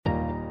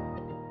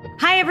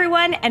Hi,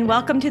 everyone, and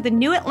welcome to the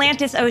New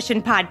Atlantis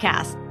Ocean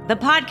Podcast, the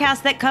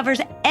podcast that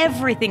covers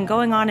everything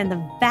going on in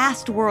the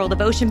vast world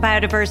of ocean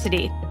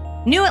biodiversity.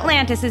 New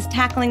Atlantis is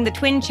tackling the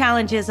twin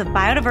challenges of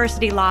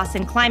biodiversity loss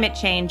and climate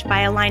change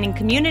by aligning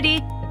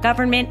community,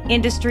 government,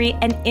 industry,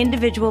 and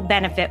individual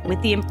benefit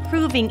with the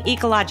improving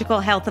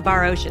ecological health of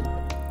our ocean.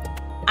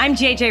 I'm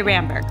JJ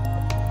Ramberg.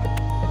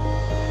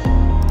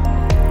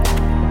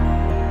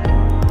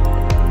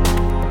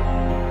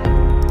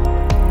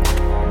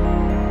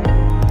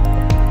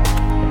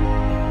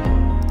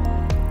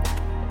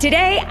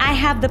 Today, I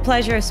have the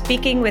pleasure of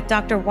speaking with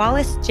Dr.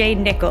 Wallace J.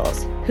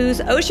 Nichols, whose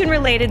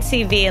ocean-related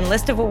CV and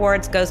list of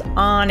awards goes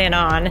on and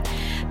on.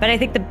 But I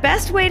think the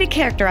best way to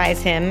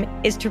characterize him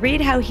is to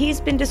read how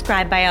he's been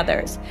described by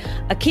others.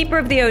 A keeper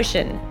of the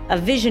ocean, a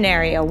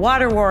visionary, a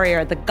water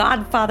warrior, the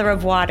godfather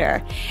of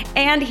water.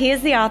 And he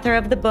is the author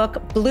of the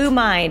book Blue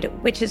Mind,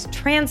 which has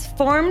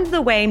transformed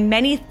the way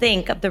many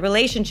think of the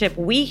relationship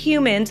we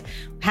humans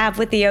have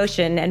with the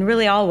ocean and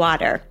really all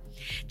water.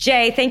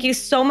 Jay, thank you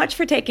so much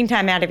for taking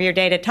time out of your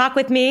day to talk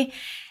with me.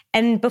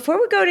 And before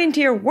we go into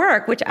your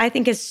work, which I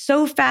think is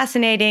so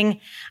fascinating,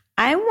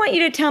 I want you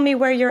to tell me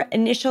where your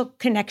initial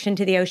connection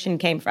to the ocean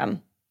came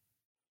from.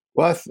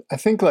 Well, I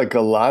think like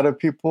a lot of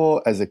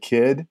people as a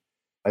kid,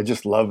 I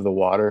just loved the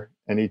water.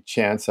 Any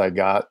chance I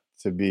got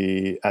to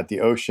be at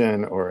the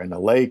ocean or in a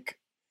lake,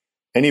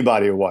 any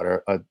body of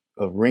water, a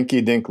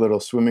rinky-dink little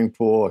swimming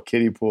pool, a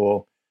kiddie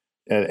pool,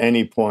 at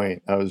any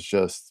point, I was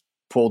just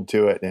pulled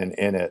to it and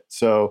in it.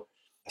 So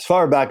as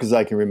far back as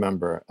I can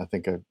remember, I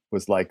think I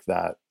was like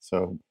that.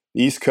 So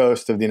the East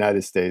Coast of the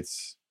United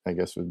States, I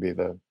guess, would be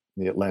the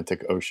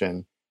Atlantic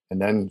Ocean.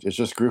 And then it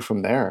just grew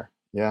from there.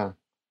 Yeah.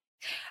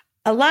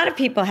 A lot of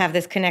people have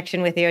this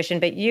connection with the ocean,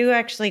 but you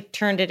actually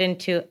turned it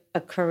into a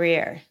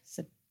career.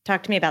 So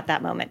talk to me about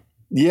that moment.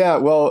 Yeah.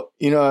 Well,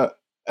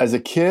 as a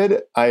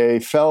kid, I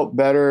felt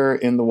better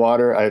in the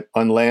water.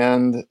 On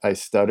land, I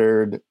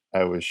stuttered.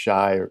 I was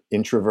shy or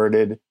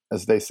introverted,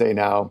 as they say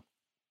now.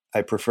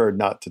 I preferred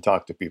not to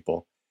talk to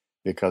people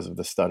because of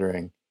the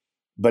stuttering.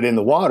 But in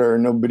the water,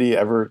 nobody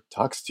ever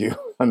talks to you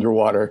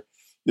underwater.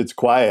 It's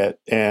quiet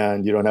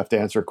and you don't have to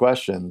answer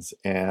questions.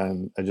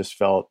 And I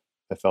felt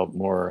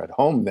more at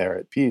home there,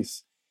 at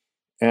peace,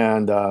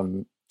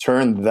 and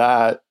turned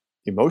that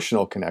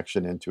emotional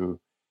connection into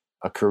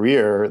a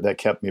career that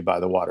kept me by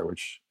the water,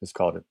 which is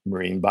called a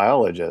marine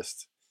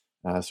biologist,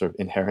 sort of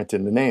inherent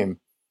in the name.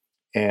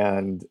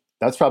 And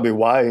that's probably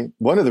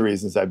one of the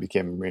reasons I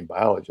became a marine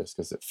biologist,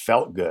 because it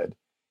felt good,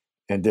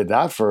 and did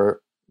that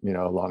for,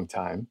 a long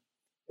time.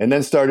 And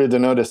then started to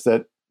notice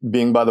that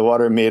being by the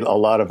water made a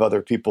lot of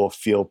other people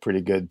feel pretty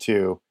good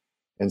too.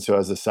 And so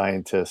as a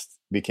scientist,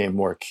 became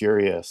more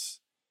curious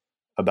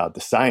about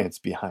the science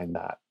behind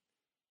that.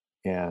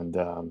 And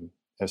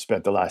I've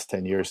spent the last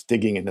 10 years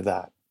digging into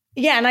that.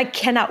 Yeah, and I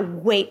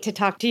cannot wait to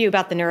talk to you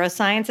about the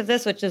neuroscience of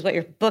this, which is what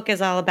your book is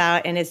all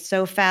about and is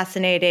so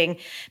fascinating.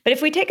 But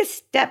if we take a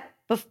step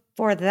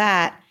before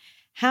that,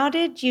 how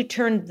did you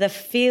turn the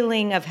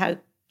feeling of how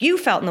you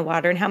felt in the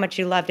water and how much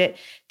you loved it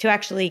to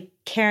actually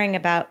caring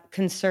about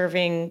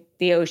conserving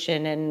the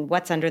ocean and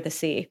what's under the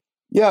sea?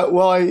 Yeah,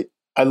 well,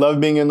 I love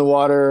being in the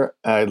water.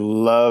 I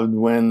loved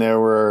when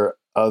there were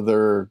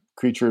other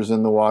creatures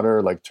in the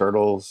water, like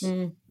turtles.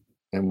 And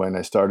when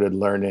I started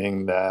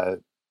learning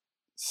that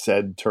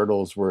said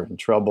turtles were in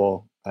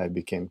trouble, I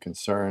became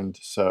concerned.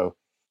 So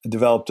I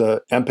developed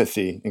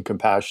empathy and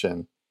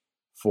compassion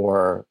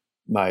for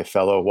my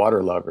fellow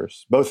water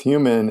lovers, both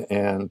human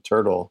and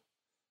turtle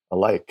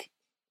alike.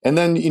 And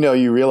then,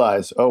 you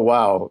realize, oh,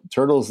 wow,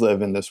 turtles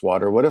live in this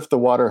water. What if the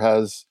water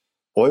has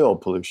oil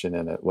pollution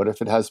in it? What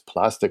if it has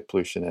plastic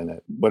pollution in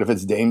it? What if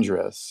it's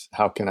dangerous?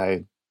 How can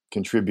I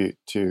contribute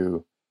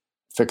to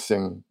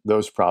fixing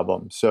those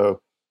problems? So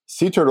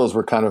sea turtles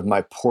were kind of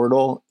my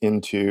portal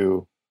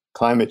into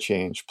climate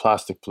change,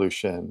 plastic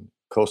pollution,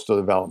 coastal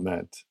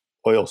development,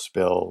 oil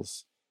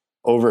spills,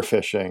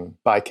 overfishing,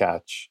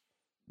 bycatch,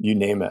 you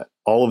name it.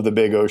 All of the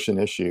big ocean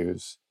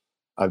issues,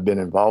 I've been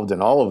involved in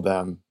all of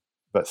them,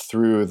 but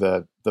through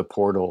the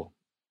portal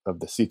of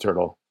the sea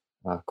turtle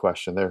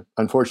question.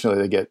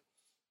 Unfortunately,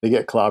 they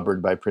get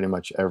clobbered by pretty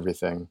much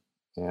everything.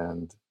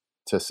 And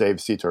to save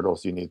sea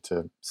turtles, you need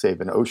to save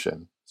an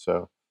ocean.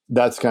 So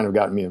that's kind of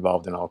gotten me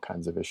involved in all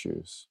kinds of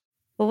issues.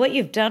 Well, what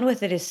you've done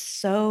with it is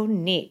so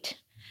neat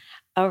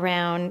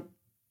around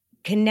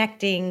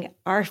connecting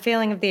our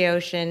feeling of the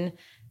ocean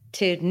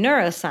to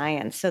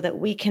neuroscience so that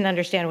we can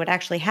understand what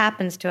actually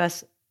happens to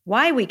us,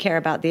 why we care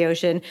about the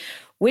ocean,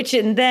 which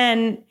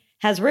then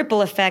has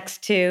ripple effects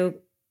to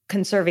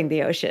conserving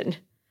the ocean.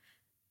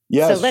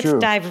 Yeah, so let's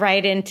dive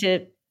right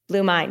into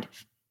Blue Mind.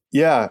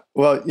 Yeah,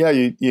 well, yeah,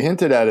 you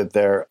hinted at it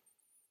there.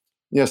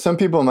 Some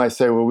people might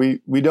say, well,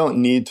 we don't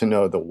need to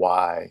know the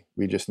why.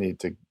 We just need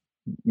to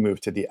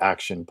move to the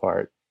action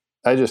part.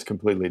 I just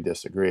completely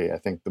disagree. I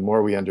think the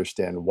more we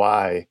understand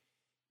why,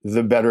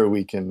 the better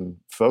we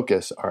can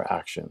focus our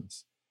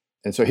actions.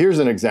 And so here's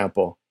an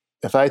example.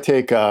 If I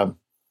take a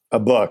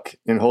book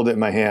and hold it in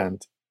my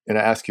hand and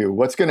I ask you,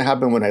 what's going to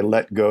happen when I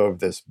let go of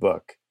this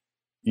book?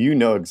 you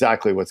know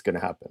exactly what's going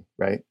to happen,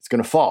 right? It's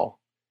going to fall.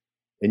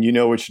 And you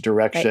know which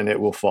direction it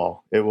will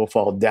fall. It will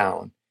fall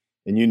down.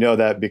 And you know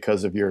that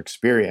because of your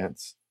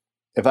experience.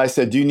 If I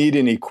said, do you need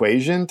an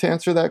equation to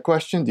answer that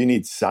question? Do you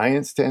need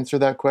science to answer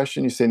that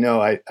question? You say,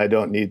 no, I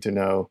don't need to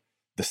know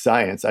the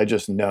science. I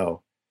just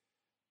know.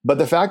 But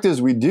the fact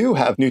is, we do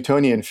have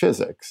Newtonian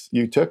physics.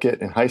 You took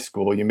it in high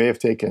school. You may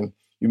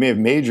have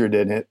majored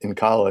in it in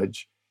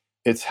college.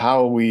 It's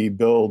how we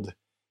build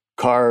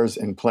cars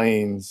and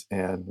planes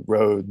and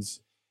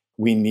roads.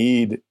 We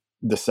need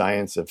the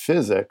science of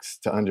physics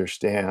to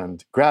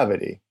understand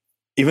gravity,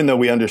 even though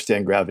we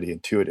understand gravity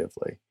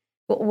intuitively.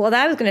 Well,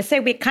 I was going to say,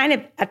 we kind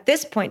of, at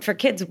this point for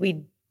kids,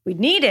 we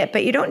need it,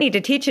 but you don't need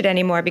to teach it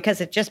anymore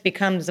because it just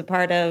becomes a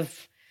part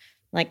of,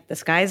 like, the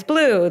sky's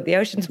blue, the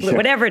ocean's blue,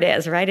 whatever it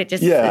is, right? It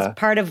just is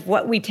part of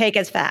what we take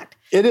as fact.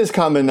 It is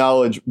common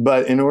knowledge,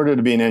 but in order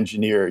to be an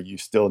engineer, you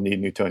still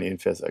need Newtonian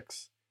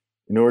physics.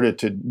 In order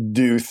to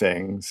do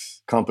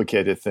things,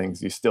 complicated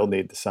things, you still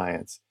need the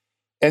science.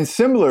 And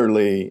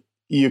similarly,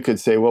 you could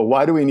say, well,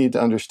 why do we need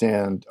to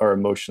understand our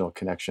emotional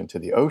connection to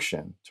the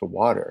ocean, to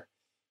water?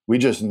 We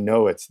just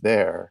know it's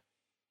there.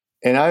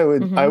 And I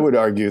would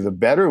argue the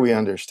better we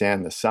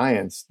understand the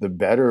science, the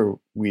better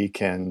we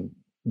can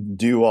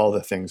do all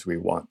the things we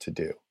want to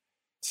do.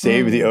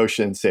 Save the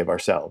ocean, save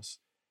ourselves.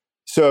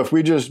 So if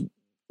we just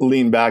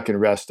lean back and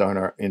rest on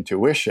our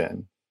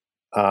intuition,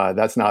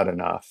 that's not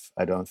enough,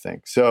 I don't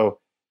think. So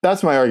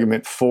that's my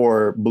argument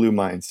for blue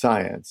mind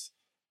science.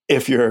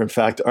 If you're in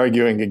fact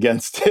arguing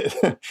against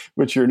it,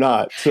 which you're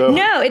not. So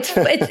no, it's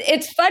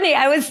funny.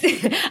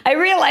 I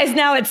realize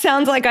now it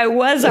sounds like I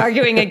was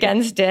arguing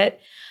against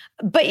it,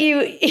 but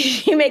you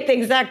make the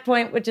exact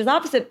point, which is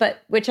opposite,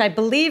 but which I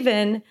believe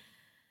in,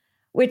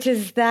 which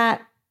is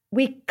that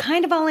we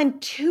kind of all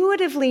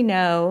intuitively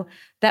know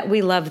that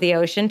we love the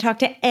ocean. Talk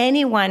to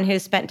anyone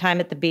who's spent time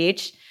at the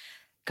beach,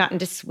 gotten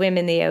to swim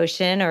in the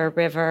ocean or a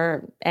river,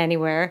 or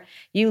anywhere.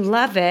 You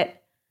love it.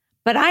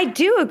 But I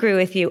do agree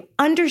with you.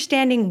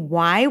 Understanding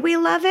why we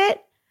love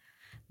it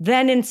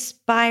then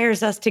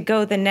inspires us to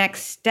go the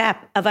next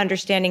step of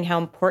understanding how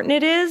important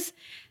it is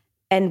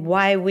and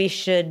why we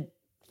should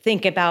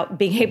think about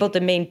being able to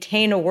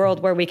maintain a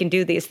world where we can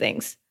do these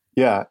things.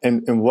 Yeah.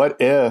 And what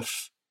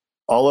if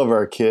all of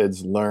our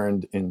kids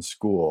learned in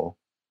school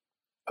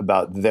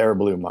about their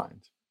blue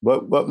mind?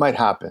 What might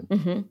happen?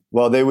 Mm-hmm.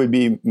 Well, they would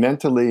be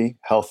mentally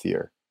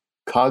healthier,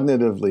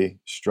 cognitively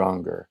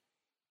stronger,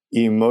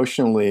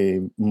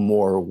 emotionally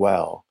more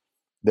well.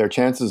 Their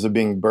chances of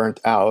being burnt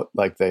out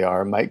like they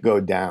are might go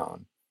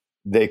down.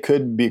 They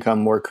could become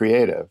more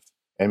creative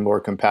and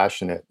more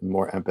compassionate and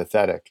more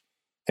empathetic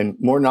and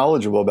more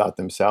knowledgeable about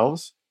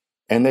themselves.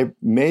 And they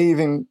may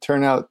even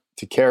turn out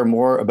to care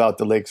more about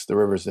the lakes, the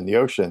rivers, and the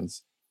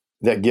oceans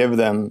that give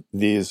them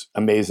these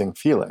amazing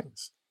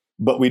feelings.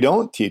 But we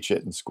don't teach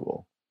it in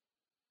school.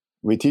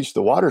 We teach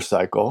the water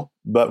cycle,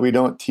 but we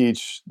don't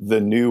teach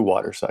the new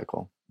water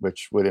cycle,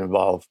 which would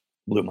involve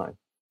blue mind.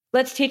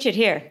 Let's teach it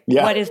here.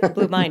 Yeah. What is the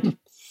blue mind?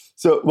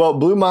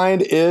 Blue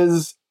mind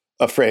is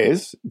a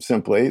phrase,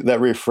 simply, that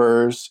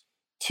refers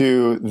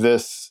to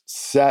this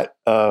set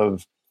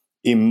of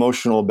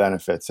emotional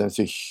benefits. And it's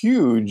a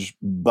huge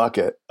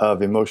bucket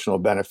of emotional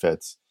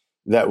benefits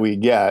that we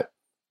get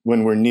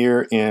when we're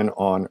near, in,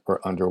 on,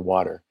 or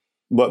underwater.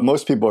 What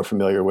most people are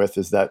familiar with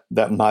is that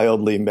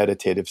mildly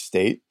meditative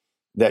state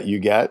that you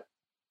get.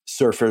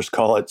 Surfers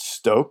call it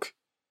stoke.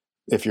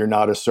 If you're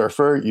not a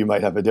surfer, you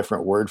might have a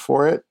different word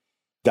for it.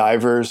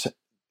 Divers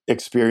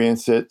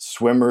experience it,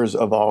 swimmers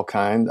of all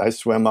kinds. I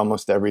swim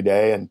almost every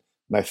day, and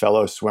my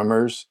fellow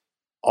swimmers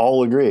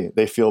all agree.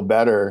 They feel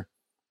better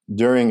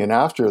during and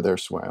after their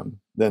swim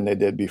than they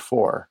did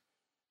before.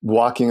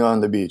 Walking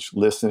on the beach,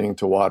 listening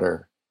to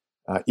water,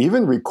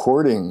 even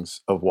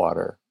recordings of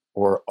water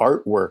or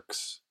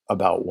artworks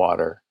about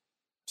water,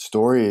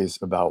 stories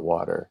about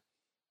water,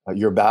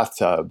 your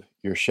bathtub,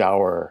 your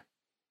shower.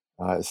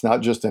 It's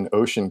not just an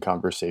ocean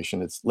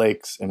conversation. It's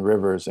lakes and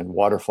rivers and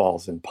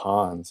waterfalls and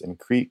ponds and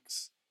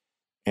creeks.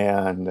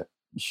 And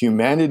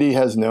humanity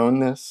has known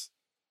this.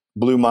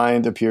 Blue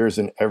mind appears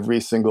in every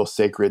single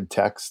sacred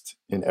text,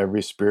 in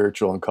every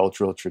spiritual and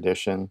cultural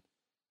tradition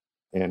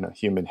in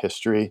human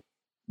history.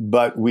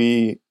 But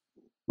we've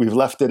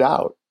left it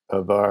out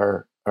of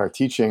our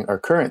teaching, our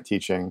current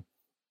teaching.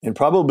 And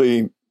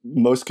probably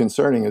most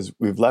concerning is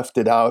we've left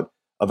it out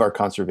of our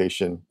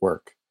conservation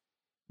work.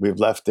 We've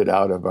left it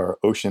out of our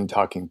ocean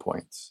talking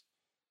points.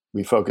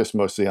 We focus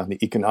mostly on the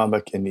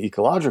economic and the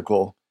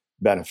ecological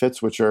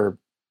benefits, which are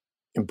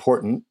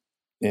important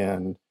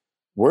and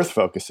worth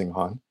focusing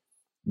on,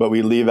 but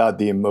we leave out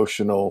the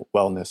emotional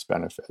wellness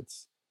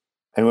benefits.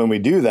 And when we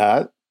do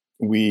that,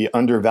 we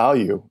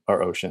undervalue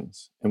our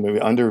oceans. And when we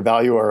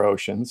undervalue our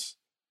oceans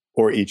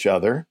or each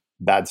other,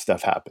 bad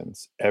stuff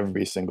happens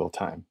every single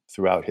time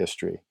throughout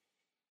history.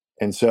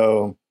 And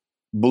so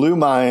Blue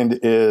Mind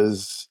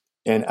is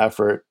an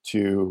effort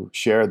to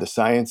share the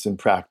science and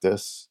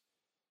practice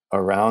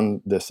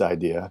around this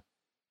idea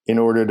in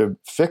order to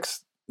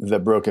fix the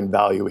broken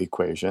value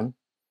equation,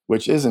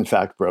 which is in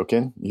fact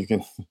broken. You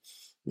can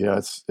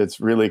It's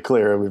really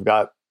clear we've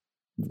got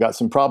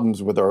some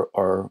problems with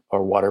our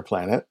water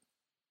planet,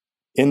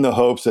 in the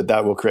hopes that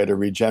that will create a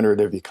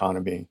regenerative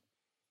economy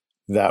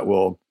that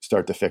will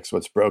start to fix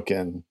what's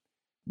broken,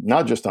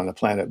 not just on the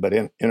planet, but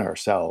in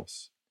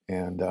ourselves.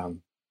 And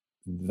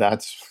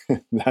that's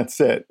that's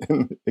it,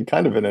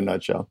 kind of in a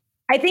nutshell.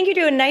 I think you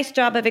do a nice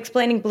job of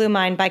explaining blue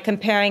mind by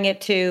comparing it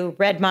to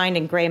red mind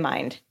and gray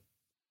mind.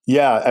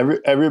 Yeah,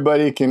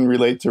 everybody can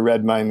relate to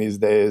red mind these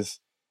days.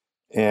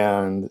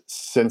 And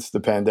since the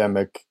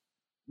pandemic,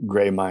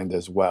 gray mind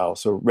as well.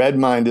 So red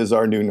mind is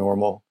our new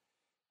normal.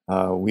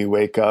 We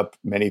wake up,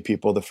 many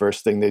people, the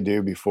first thing they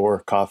do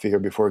before coffee or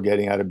before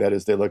getting out of bed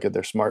is they look at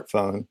their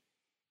smartphone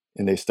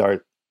and they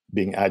start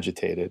being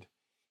agitated.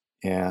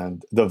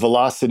 And the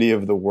velocity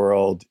of the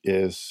world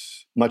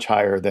is much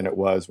higher than it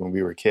was when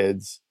we were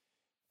kids.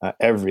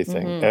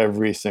 Everything,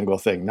 every single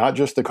thing, not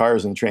just the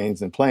cars and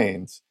trains and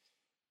planes,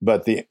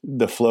 but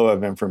the flow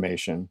of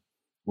information.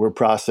 We're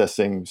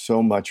processing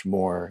so much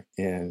more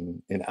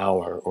in an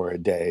hour or a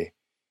day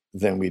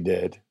than we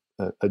did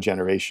a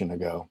generation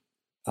ago.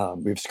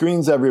 We have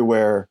screens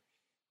everywhere.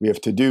 We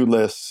have to-do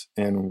lists,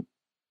 and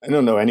I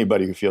don't know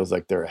anybody who feels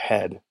like they're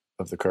ahead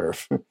of the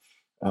curve.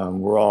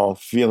 We're all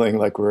feeling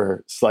like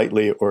we're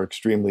slightly or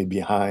extremely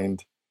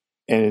behind.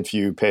 And if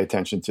you pay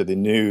attention to the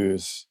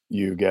news,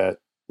 you get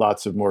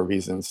lots of more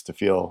reasons to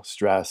feel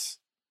stress.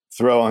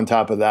 Throw on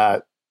top of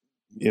that,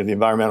 the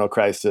environmental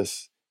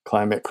crisis,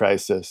 climate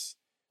crisis,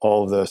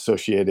 all of the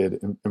associated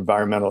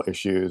environmental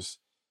issues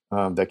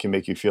that can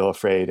make you feel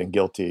afraid and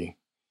guilty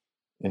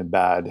and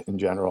bad in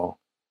general.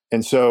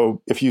 And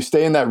so if you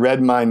stay in that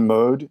red mind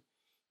mode,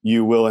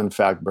 you will in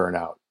fact burn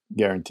out,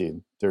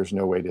 guaranteed. There's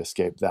no way to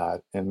escape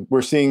that. And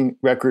we're seeing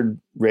record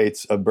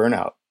rates of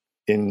burnout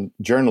in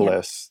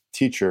journalists,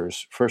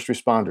 teachers, first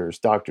responders,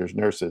 doctors,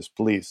 nurses,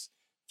 police,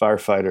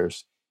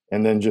 firefighters,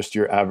 and then just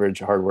your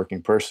average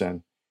hardworking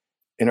person.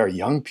 And our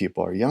young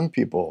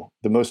people,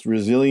 the most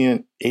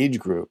resilient age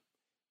group,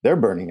 they're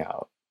burning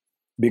out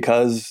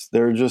because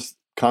they're just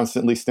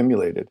constantly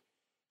stimulated.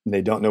 And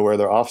they don't know where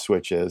their off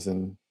switch is.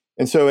 And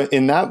so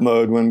in that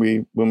mode, when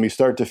we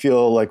start to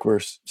feel like we're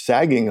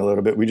sagging a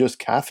little bit, we just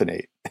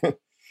caffeinate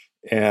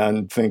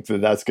and think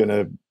that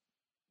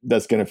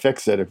that's gonna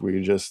fix it if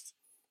we just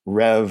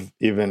rev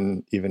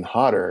even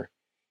hotter.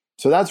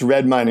 So that's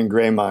red mind and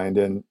gray mind.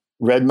 And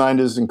red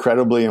mind is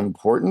incredibly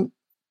important.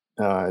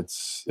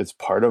 It's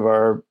part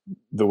of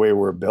the way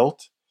we're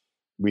built.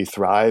 We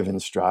thrive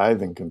and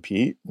strive and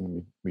compete,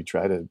 and we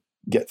try to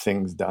get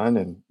things done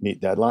and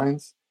meet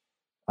deadlines.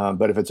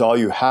 But if it's all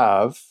you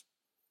have,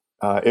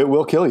 it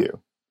will kill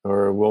you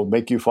or will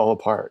make you fall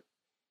apart.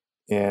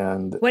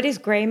 And what is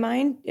gray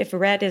mind? If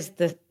red is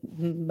the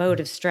mode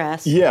of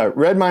stress. Yeah,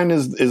 red mind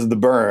is the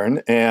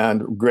burn,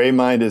 and gray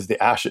mind is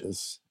the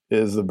ashes,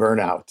 is the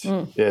burnout.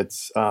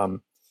 It's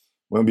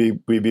when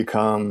we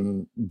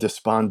become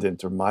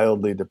despondent or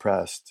mildly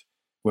depressed,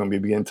 when we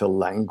begin to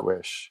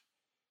languish.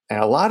 And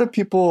a lot of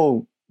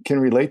people can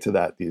relate to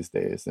that these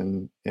days.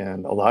 And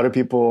a lot of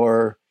people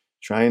are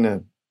trying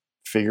to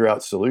figure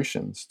out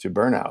solutions to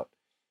burnout.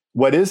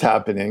 What is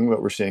happening,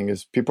 what we're seeing,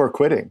 is people are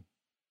quitting.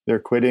 They're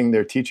quitting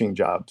their teaching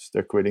jobs.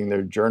 They're quitting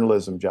their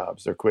journalism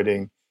jobs. They're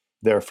quitting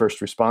their first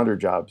responder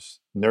jobs.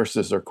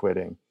 Nurses are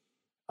quitting.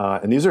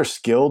 And these are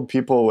skilled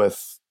people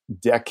with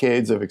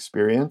decades of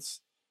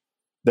experience.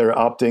 They're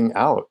opting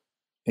out,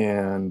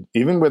 and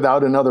even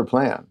without another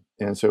plan.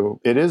 And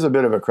so it is a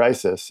bit of a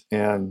crisis,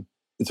 and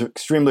it's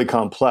extremely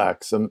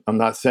complex. I'm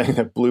not saying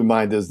that blue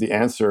mind is the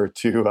answer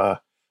to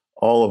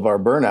all of our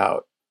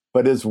burnout,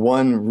 but it's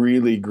one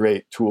really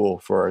great tool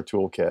for our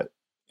toolkit.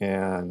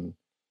 And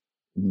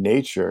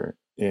nature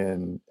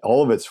in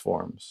all of its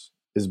forms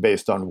is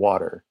based on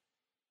water.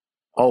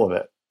 All of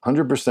it.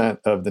 100%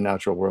 of the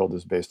natural world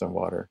is based on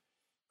water,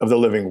 of the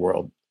living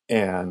world.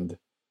 And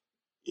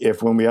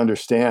when we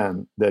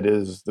understand that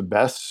is the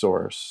best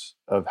source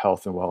of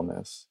health and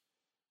wellness,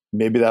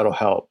 maybe that'll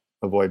help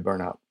avoid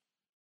burnout.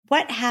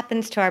 What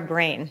happens to our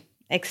brain?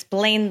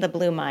 Explain the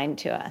blue mind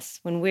to us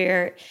when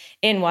we're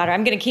in water.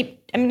 I'm going to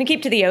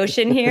keep to the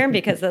ocean here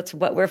because that's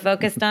what we're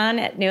focused on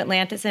at New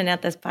Atlantis and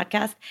at this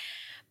podcast.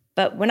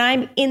 But when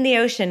I'm in the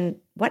ocean,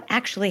 what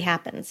actually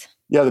happens?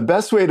 Yeah, the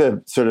best way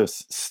to sort of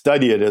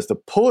study it is to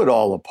pull it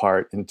all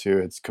apart into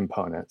its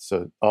components.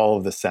 So all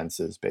of the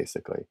senses,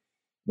 basically.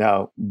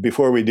 Now,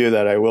 before we do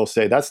that, I will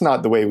say that's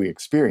not the way we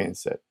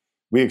experience it.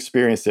 We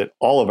experience it,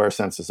 all of our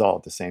senses, all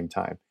at the same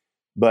time.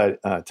 But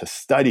to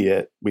study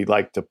it, we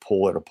like to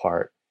pull it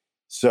apart.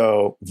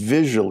 So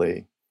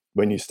visually,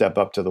 when you step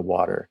up to the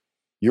water,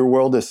 your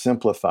world is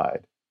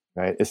simplified,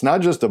 right? It's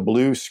not just a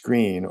blue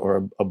screen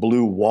or a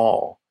blue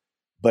wall,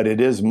 but it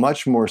is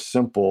much more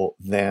simple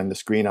than the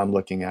screen I'm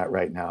looking at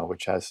right now,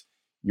 which has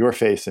your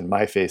face and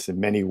my face and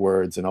many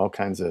words and all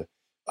kinds of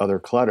other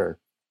clutter.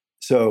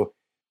 So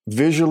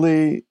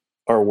visually,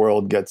 our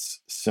world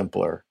gets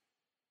simpler.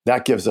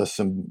 That gives us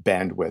some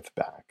bandwidth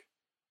back.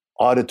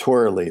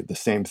 Auditorily, the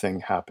same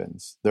thing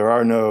happens. There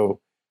are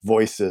no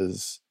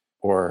voices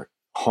or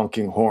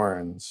honking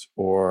horns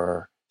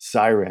or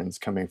sirens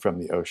coming from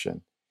the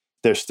ocean.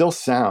 there's still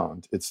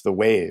sound. It's the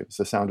waves,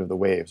 the sound of the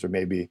waves, or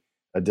maybe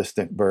a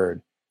distant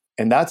bird.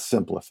 And that's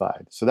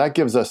simplified. So that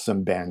gives us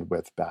some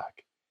bandwidth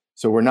back.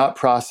 So we're not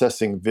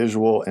processing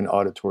visual and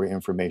auditory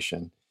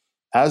information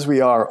as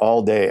we are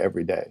all day,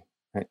 every day.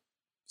 Right?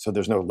 So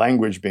there's no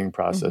language being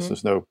processed.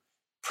 There's no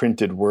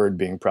printed word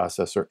being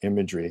processed or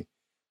imagery.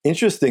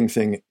 Interesting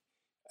thing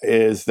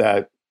is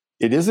that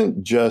it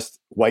isn't just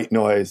white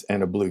noise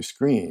and a blue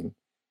screen.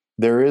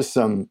 There is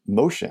some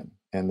motion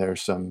and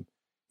there's some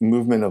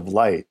movement of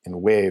light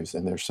and waves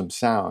and there's some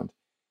sound,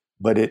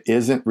 but it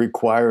isn't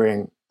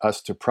requiring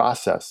us to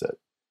process it.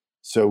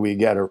 So we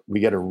get a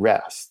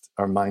rest.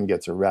 Our mind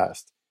gets a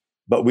rest,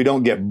 but we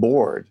don't get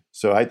bored.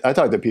 So I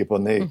talk to people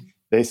and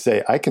they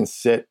say, I can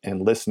sit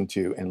and listen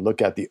to and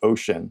look at the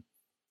ocean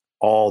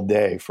all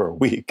day for a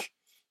week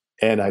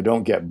and I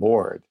don't get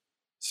bored.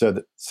 So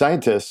the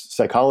scientists,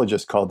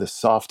 psychologists call this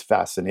soft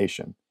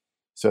fascination.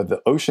 So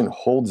the ocean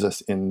holds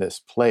us in this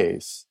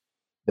place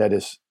that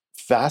is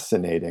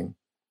fascinating,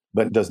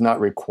 but does not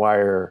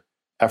require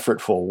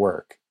effortful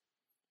work.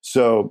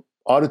 So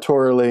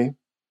auditorily,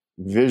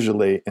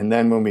 visually, and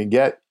then when we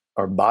get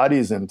our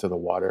bodies into the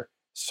water,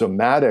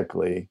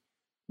 somatically,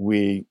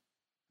 we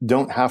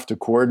don't have to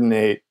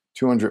coordinate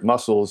 200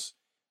 muscles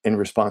in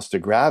response to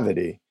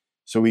gravity.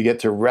 So we get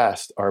to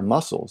rest our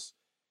muscles.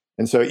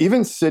 And so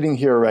even sitting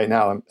here right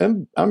now,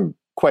 I'm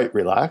quite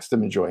relaxed.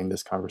 I'm enjoying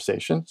this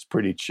conversation. It's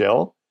pretty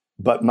chill,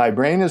 but my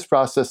brain is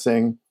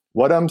processing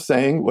what I'm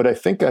saying, what I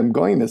think I'm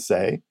going to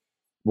say,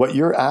 what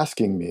you're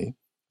asking me.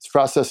 It's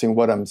processing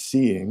what I'm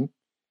seeing,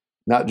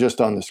 not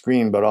just on the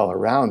screen, but all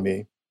around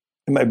me.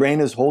 And my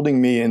brain is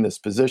holding me in this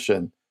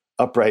position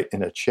upright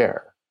in a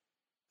chair.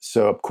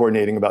 So I'm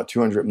coordinating about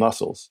 200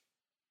 muscles.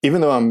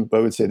 Even though I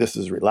would say this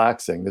is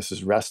relaxing, this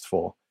is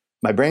restful,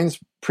 my brain's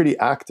pretty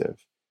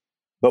active.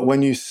 But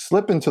when you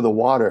slip into the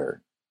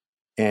water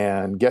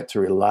and get to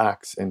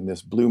relax in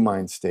this blue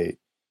mind state,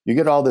 you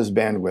get all this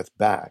bandwidth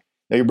back.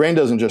 Now, your brain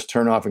doesn't just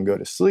turn off and go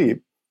to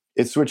sleep.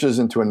 It switches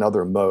into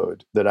another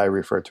mode that I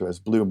refer to as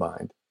blue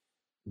mind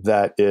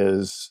that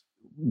is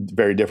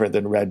very different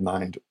than red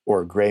mind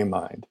or gray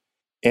mind.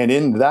 And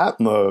in that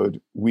mode,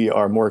 we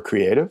are more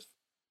creative.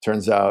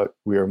 Turns out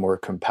we are more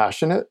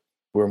compassionate.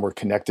 We're more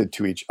connected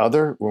to each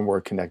other. We're more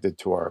connected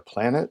to our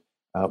planet.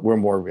 We're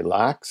more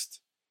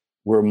relaxed.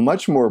 We're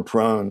much more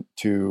prone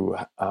to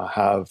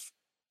have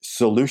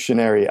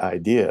solutionary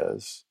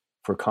ideas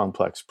for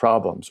complex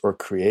problems or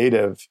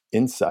creative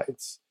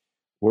insights.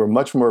 We're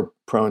much more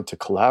prone to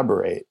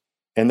collaborate.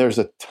 And there's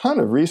a ton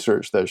of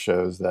research that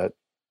shows that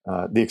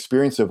the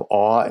experience of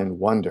awe and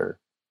wonder,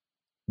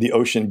 the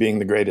ocean being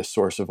the greatest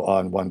source of awe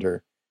and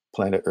wonder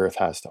planet Earth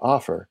has to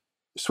offer,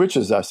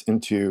 switches us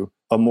into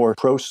a more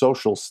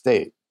pro-social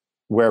state,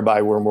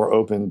 whereby we're more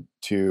open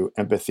to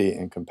empathy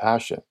and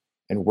compassion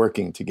and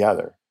working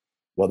together.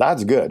 Well,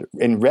 that's good.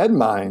 In red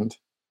mind,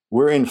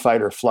 we're in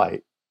fight or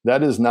flight.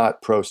 That is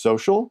not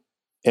pro-social,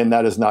 and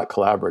that is not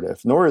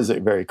collaborative, nor is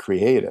it very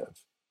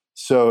creative.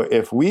 So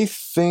if we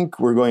think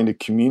we're going to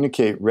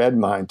communicate red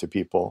mind to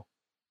people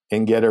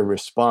and get a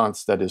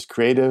response that is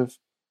creative,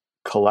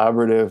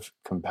 collaborative,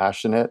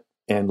 compassionate,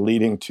 and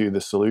leading to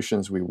the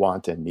solutions we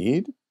want and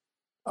need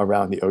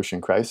around the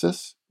ocean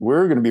crisis,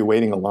 we're going to be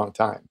waiting a long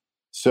time.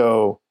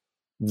 So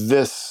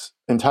this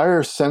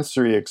entire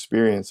sensory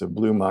experience of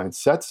blue mind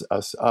sets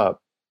us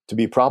up to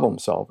be problem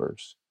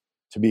solvers,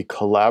 to be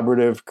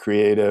collaborative,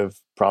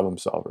 creative problem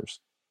solvers.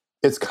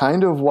 It's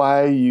kind of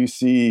why you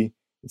see,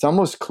 it's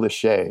almost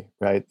cliche,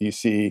 right? You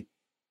see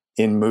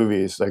in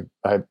movies, like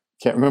I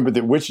can't remember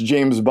which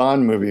James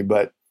Bond movie,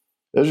 but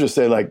let's just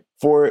say like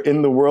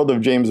in the world of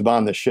James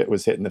Bond, the shit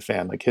was hitting the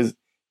fan. Like his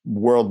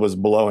world was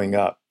blowing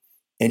up.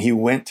 And he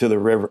went to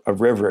a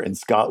river in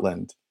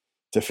Scotland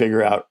to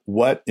figure out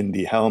what in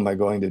the hell am I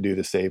going to do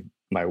to save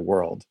my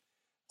world.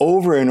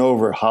 Over and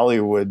over,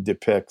 Hollywood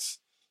depicts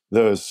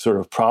those sort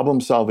of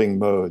problem-solving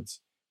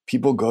modes.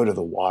 People go to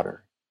the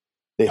water.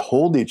 They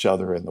hold each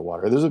other in the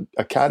water. There's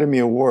Academy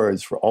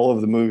Awards for all of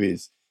the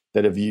movies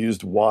that have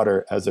used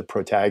water as a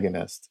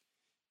protagonist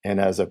and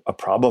as a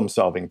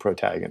problem-solving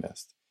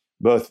protagonist,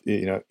 both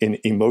in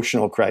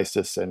emotional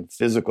crisis and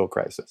physical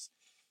crisis.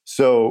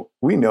 So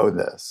we know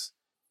this.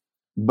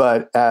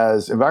 But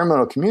as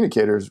environmental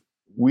communicators,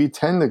 we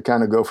tend to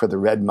kind of go for the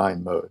red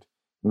mind mode.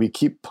 We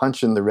keep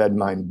punching the red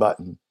mind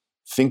button,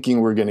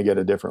 thinking we're going to get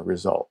a different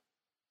result.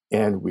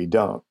 And we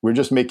don't. We're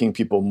just making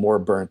people more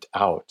burnt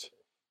out.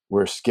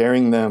 We're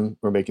scaring them.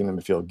 We're making them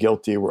feel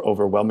guilty. We're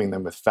overwhelming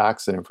them with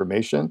facts and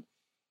information.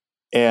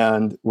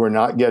 And we're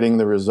not getting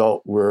the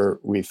result where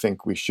we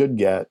think we should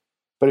get.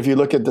 But if you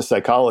look at the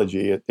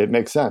psychology, it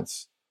makes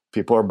sense.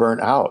 People are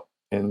burnt out,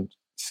 and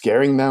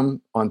scaring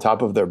them on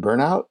top of their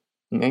burnout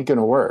ain't going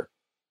to work.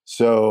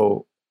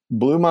 So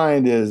blue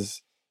mind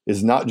is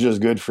not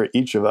just good for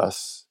each of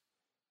us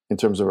in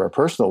terms of our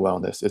personal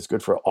wellness. It's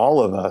good for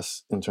all of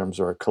us in terms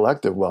of our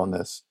collective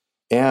wellness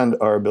and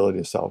our ability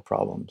to solve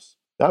problems.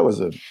 That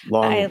was a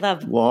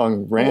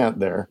long rant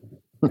there.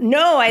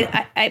 No,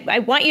 I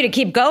want you to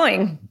keep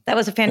going. That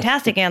was a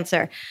fantastic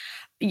answer.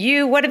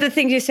 One of the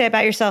things you say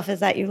about yourself is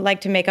that you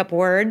like to make up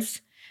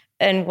words.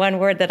 And one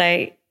word that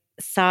I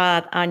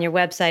saw on your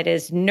website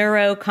is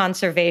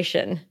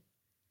neuroconservation.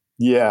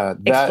 Yeah.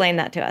 Explain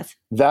that to us.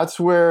 That's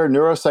where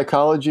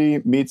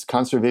neuropsychology meets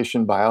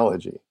conservation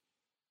biology.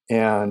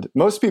 And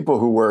most people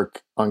who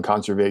work on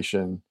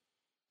conservation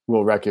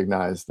will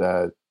recognize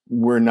that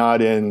we're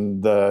not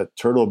in the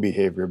turtle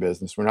behavior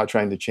business. We're not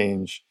trying to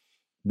change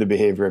the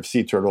behavior of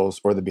sea turtles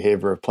or the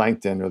behavior of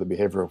plankton or the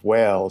behavior of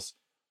whales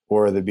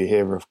or the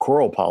behavior of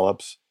coral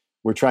polyps.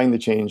 We're trying to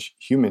change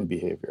human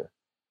behavior.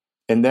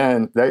 And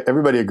then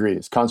everybody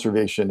agrees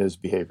conservation is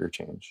behavior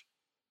change.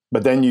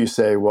 But then you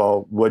say,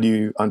 well, what do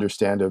you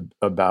understand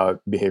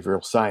about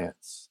behavioral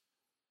science?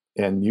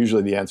 And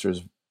usually the answer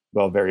is,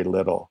 well, very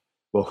little.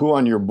 Well, who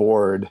on your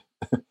board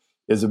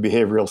is a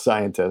behavioral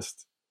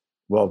scientist?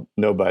 Well,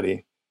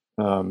 nobody.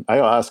 I'll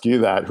ask you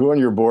that. Who on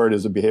your board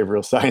is a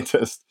behavioral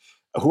scientist?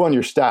 Who on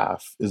your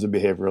staff is a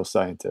behavioral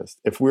scientist?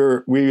 If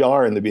we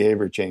are in the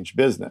behavior change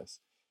business,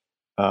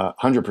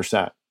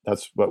 100%,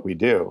 that's what we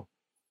do.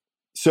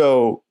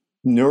 So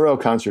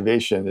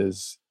neuroconservation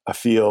is a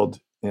field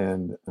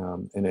and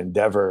an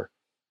endeavor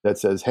that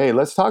says, hey,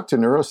 let's talk to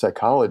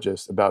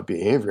neuropsychologists about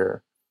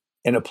behavior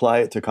and apply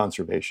it to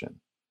conservation.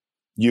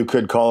 You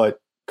could call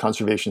it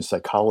conservation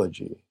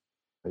psychology.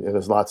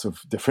 There's lots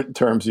of different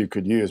terms you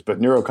could use, but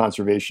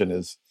neuroconservation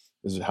is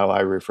how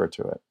I refer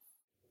to it.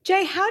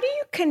 Jay, how do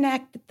you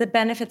connect the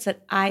benefits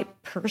that I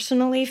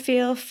personally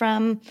feel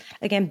from,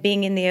 again,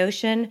 being in the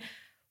ocean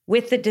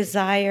with the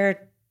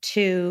desire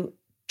to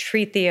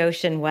treat the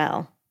ocean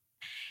well?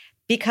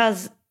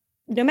 Because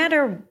no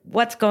matter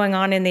what's going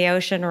on in the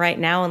ocean right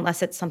now,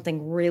 unless it's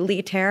something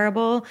really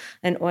terrible,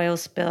 an oil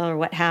spill or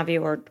what have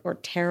you, or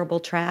terrible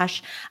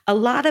trash, a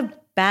lot of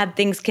bad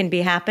things can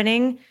be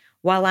happening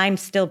while I'm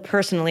still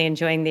personally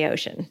enjoying the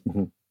ocean.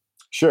 Mm-hmm.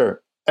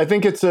 Sure. I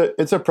think it's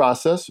a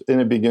process, and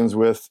it begins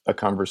with a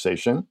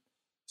conversation.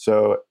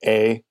 So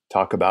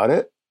talk about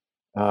it.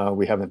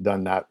 We haven't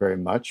done that very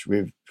much.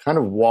 We've kind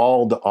of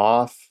walled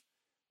off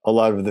a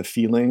lot of the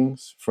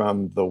feelings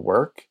from the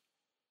work.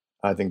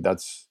 I think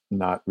that's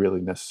not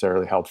really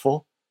necessarily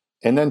helpful.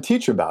 And then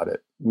teach about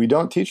it. We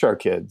don't teach our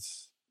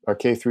kids. Our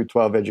K through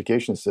 12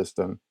 education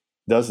system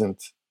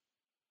doesn't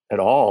at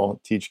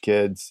all teach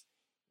kids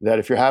that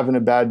if you're having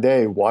a bad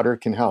day, water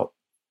can help.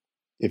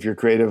 If you're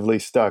creatively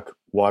stuck,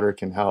 water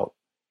can help.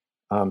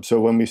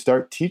 So when we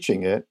start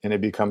teaching it and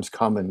it becomes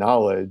common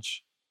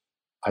knowledge,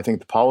 I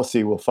think the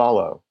policy will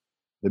follow,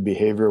 the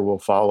behavior will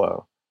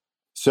follow.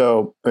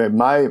 So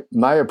my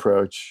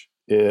approach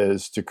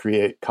is to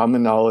create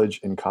common knowledge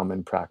and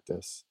common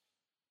practice.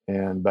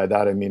 And by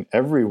that, I mean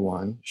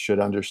everyone should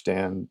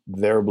understand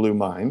their blue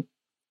mind,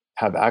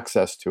 have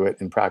access to it,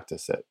 and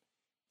practice it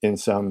in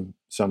some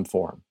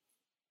form.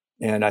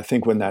 And I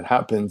think when that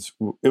happens,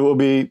 it will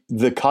be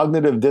the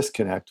cognitive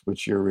disconnect,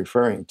 which you're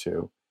referring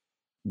to,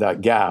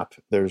 that gap.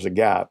 There's a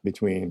gap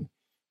between,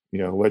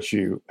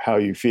 how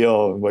you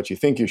feel and what you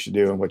think you should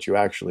do and what you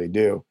actually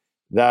do.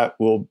 That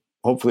will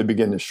hopefully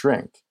begin to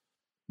shrink.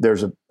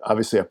 There's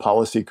obviously a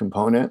policy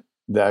component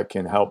that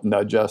can help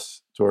nudge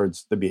us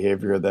towards the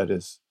behavior that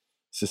is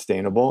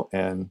sustainable.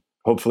 And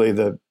hopefully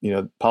the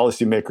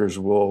policymakers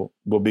will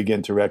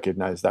begin to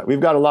recognize that. We've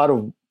got a lot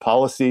of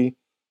policy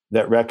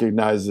that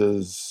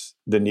recognizes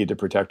the need to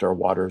protect our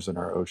waters and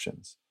our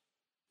oceans.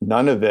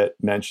 None of it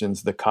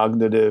mentions the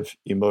cognitive,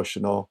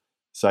 emotional,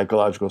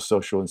 psychological,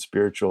 social, and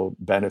spiritual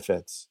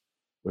benefits,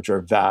 which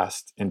are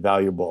vast and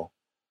valuable.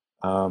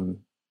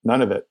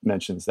 None of it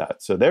mentions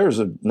that. So there's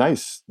a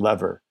nice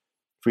lever.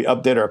 If we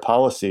update our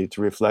policy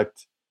to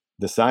reflect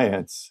the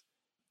science,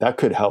 that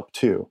could help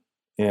too.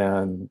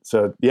 And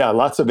so,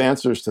 lots of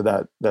answers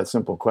to that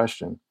simple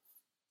question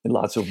and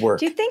lots of work.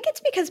 Do you think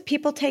it's because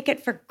people take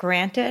it for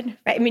granted?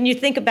 Right? I mean, you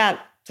think about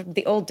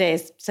the old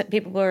days,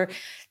 people were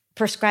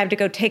prescribed to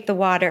go take the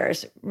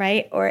waters,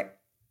 right? Or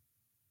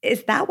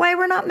is that why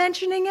we're not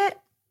mentioning it?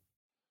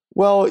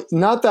 Well,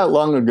 not that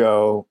long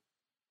ago,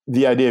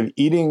 the idea of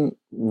eating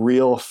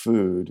real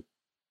food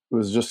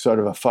was just sort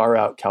of a far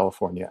out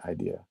California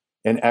idea.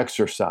 And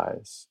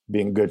exercise,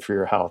 being good for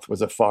your health,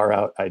 was a far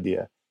out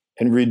idea.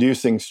 And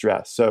reducing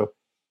stress. So,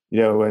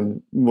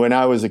 when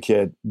I was a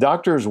kid,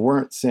 doctors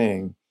weren't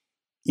saying,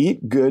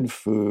 eat good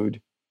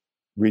food,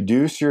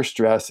 reduce your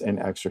stress, and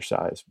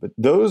exercise. But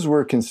those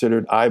were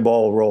considered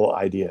eyeball roll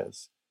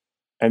ideas.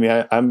 I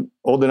mean, I'm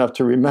old enough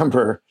to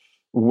remember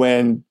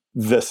when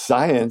the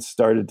science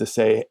started to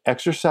say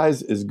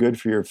exercise is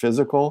good for your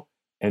physical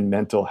and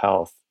mental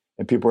health.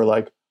 And people were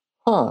like,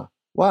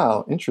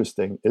 wow,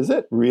 interesting. Is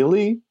it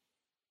really?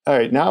 All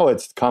right, now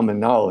it's common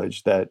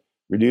knowledge that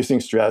reducing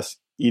stress,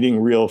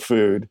 eating real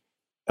food,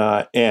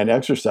 and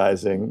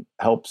exercising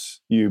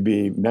helps you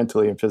be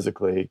mentally and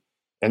physically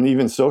and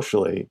even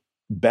socially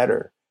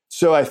better.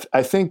 So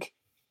I think.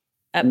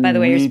 By the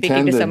way, you're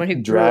speaking to someone who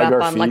grew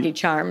up on Lucky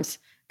Charms.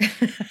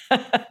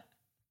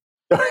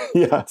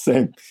 Yeah,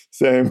 same.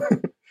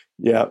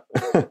 Yeah.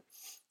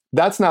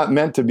 That's not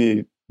meant to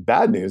be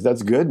bad news.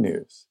 That's good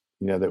news.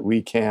 That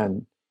we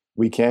can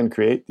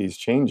create these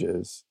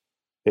changes.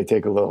 They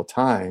take a little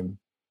time,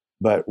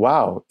 But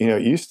wow,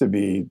 it used to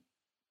be,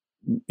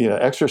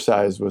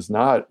 exercise was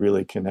not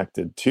really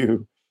connected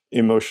to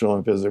emotional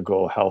and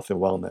physical health and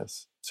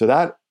wellness. So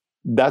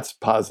that's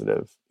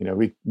positive.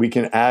 We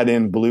can add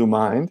in Blue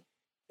Mind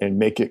and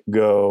make it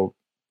go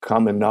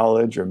common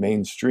knowledge or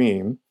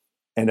mainstream.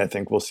 And I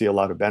think we'll see a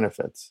lot of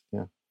benefits.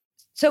 Yeah.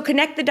 So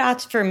connect the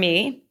dots for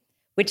me,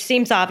 which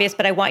seems obvious,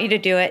 but I want you to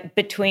do it,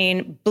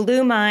 between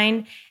Blue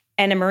Mind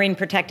and a marine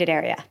protected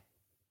area.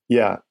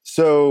 Yeah.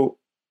 So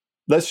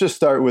let's just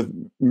start with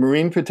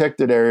marine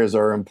protected areas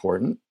are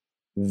important.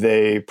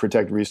 They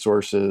protect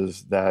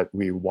resources that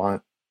we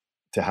want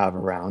to have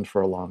around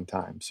for a long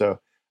time. So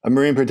a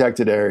marine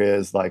protected area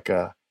is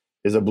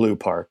is a blue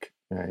park,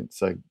 right?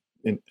 It's like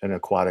an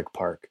aquatic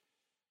park.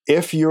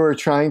 If you're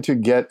trying to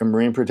get a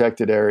marine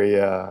protected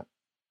area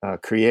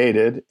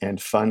created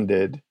and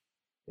funded,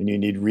 and you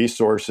need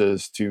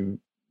resources to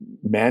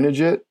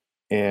manage it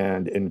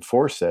and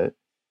enforce it,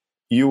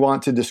 you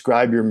want to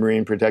describe your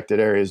marine protected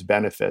area's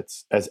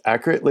benefits as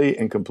accurately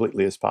and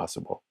completely as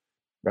possible,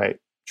 right?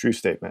 True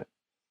statement.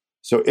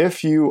 So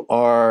if you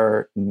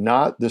are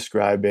not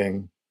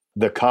describing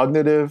the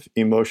cognitive,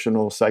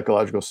 emotional,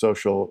 psychological,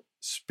 social,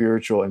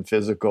 spiritual, and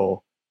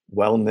physical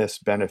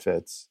wellness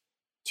benefits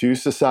to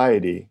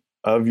society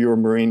of your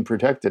marine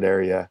protected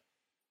area,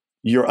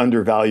 you're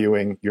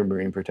undervaluing your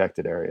marine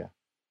protected area.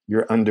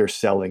 You're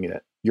underselling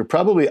it. You're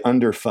probably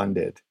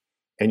underfunded,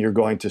 and you're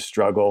going to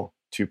struggle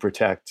to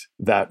protect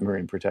that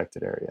marine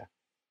protected area.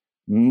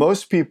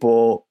 Most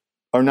people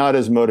are not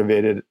as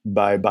motivated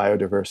by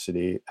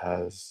biodiversity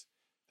as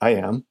I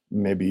am.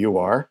 Maybe you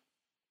are,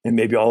 and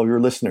maybe all of your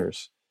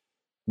listeners.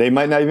 They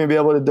might not even be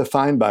able to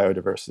define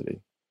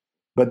biodiversity,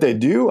 but they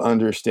do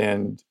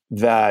understand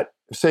that,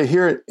 say,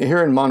 here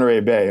in Monterey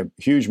Bay, a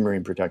huge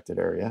marine protected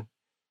area,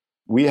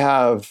 we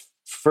have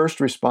first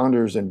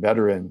responders and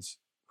veterans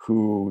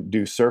who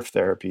do surf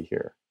therapy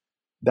here.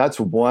 That's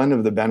one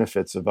of the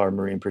benefits of our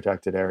marine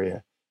protected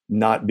area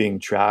not being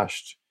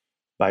trashed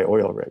by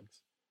oil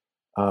rigs.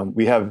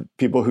 We have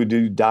people who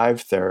do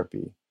dive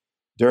therapy.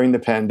 During the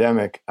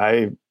pandemic,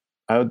 I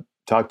would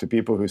talk to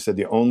people who said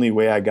the only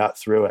way I got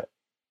through it,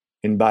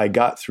 and by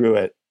got through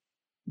it,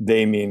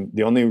 they mean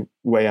the only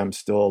way I'm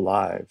still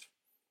alive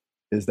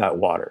is that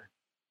water.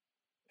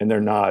 And they're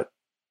not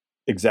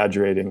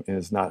exaggerating, and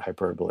it's not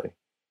hyperbole.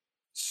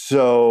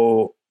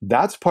 So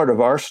that's part of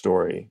our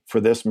story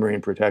for this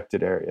marine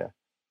protected area,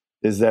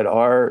 is that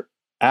our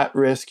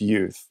at-risk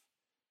youth,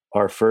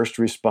 our first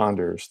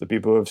responders, the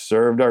people who have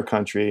served our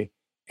country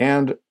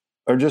and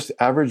are just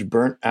average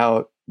burnt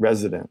out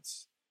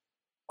residents,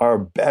 are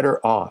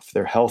better off.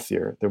 They're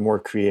healthier. They're more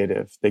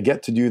creative. They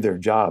get to do their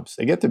jobs.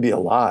 They get to be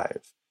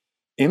alive,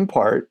 in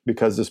part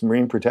because this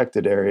marine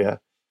protected area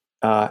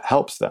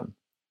helps them.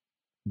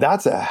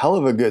 That's a hell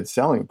of a good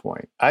selling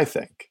point, I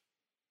think,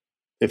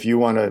 if you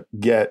want to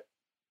get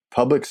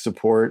public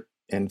support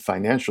and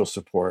financial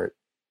support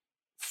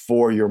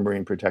for your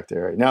marine protected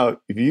area.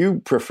 Now, if you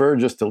prefer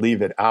just to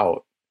leave it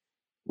out,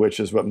 which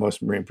is what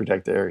most marine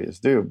protected areas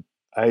do,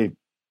 I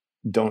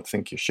don't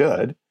think you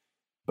should.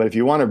 But if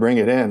you want to bring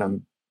it in,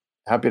 I'm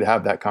happy to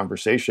have that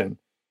conversation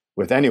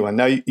with anyone.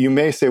 Now, you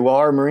may say, well,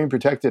 our marine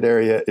protected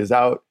area is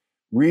out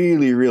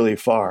really, really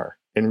far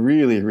and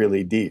really,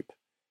 really deep.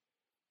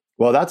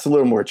 Well, that's a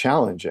little more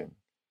challenging.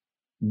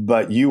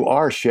 But you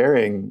are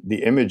sharing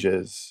the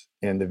images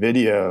and the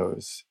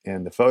videos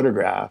and the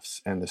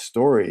photographs and the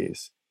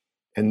stories.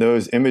 And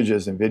those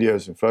images and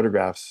videos and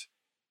photographs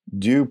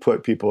do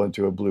put people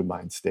into a blue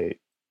mind state.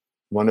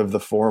 One of the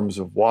forms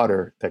of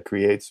water that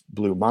creates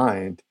blue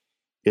mind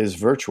is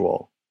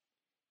virtual.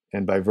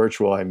 And by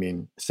virtual, I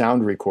mean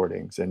sound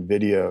recordings and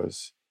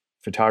videos,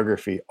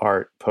 photography,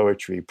 art,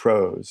 poetry,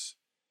 prose.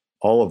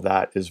 All of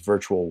that is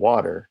virtual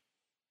water.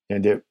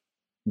 And it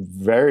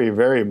very,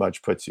 very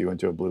much puts you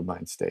into a blue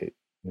mind state.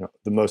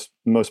 The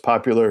most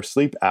popular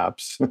sleep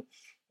apps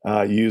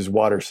use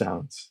water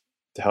sounds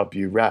to help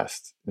you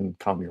rest and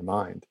calm your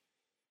mind.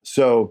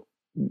 So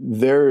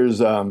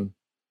there's no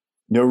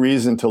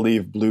reason to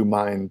leave Blue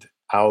Mind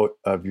out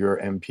of your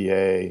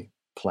MPA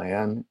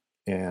plan,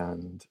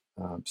 and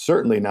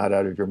certainly not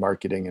out of your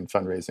marketing and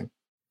fundraising.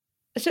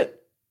 So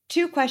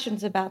 2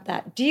 questions about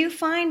that. Do you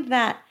find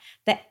that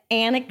the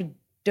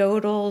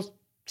anecdotal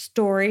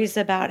stories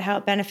about how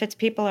it benefits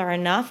people are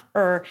enough,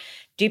 or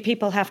do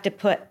people have to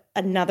put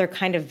another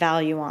kind of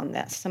value on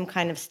this, some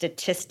kind of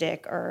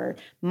statistic or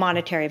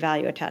monetary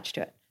value attached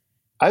to it?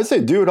 I'd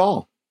say do it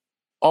all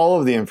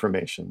of the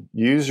information.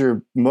 Use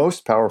your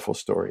most powerful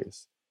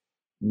stories.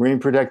 Marine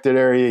protected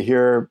area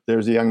here,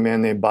 there's a young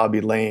man named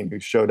Bobby Lane who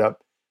showed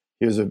up.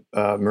 He was a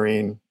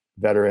Marine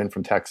veteran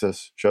from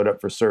Texas, showed up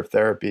for surf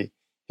therapy.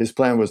 His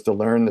plan was to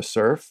learn to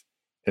surf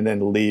and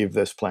then leave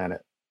this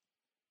planet.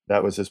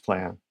 That was his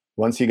plan.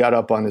 Once he got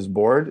up on his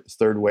board, his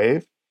third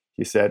wave,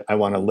 he said, I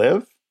want to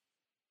live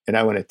and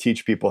I want to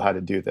teach people how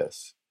to do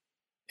this.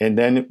 And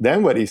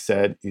then what he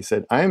said,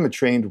 I am a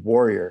trained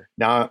warrior.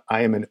 Now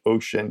I am an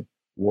ocean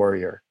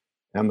warrior.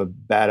 I'm a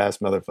badass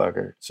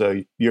motherfucker.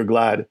 So you're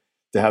glad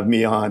to have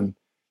me on.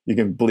 You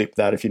can bleep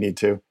that if you need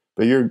to,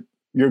 but you're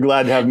You're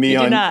glad to have me You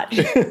do on. not.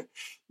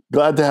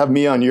 Glad to have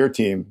me on your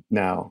team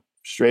now,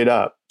 straight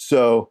up.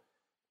 So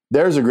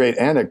there's a great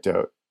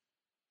anecdote.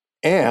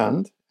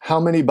 And how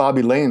many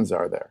Bobby Lanes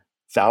are there?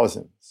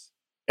 Thousands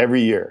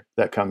every year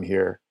that come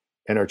here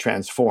and are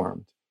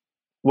transformed.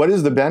 What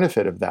is the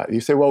benefit of that? You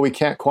say, well, we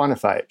can't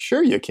quantify it.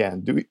 Sure, you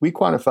can. We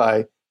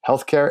quantify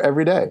healthcare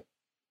every day.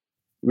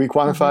 We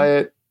quantify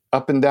it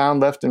up and down,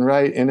 left and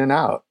right, in and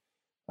out.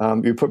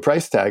 You put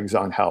price tags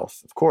on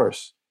health, of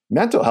course.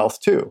 Mental health,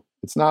 too.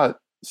 It's not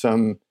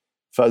some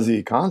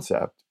fuzzy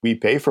concept. We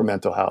pay for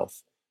mental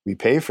health. We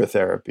pay for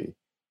therapy.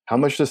 How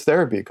much does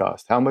therapy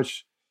cost? How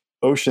much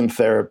ocean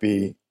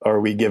therapy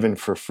are we given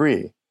for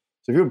free?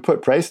 So if you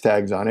put price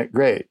tags on it,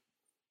 great.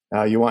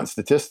 You want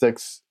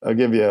statistics? I'll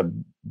give you a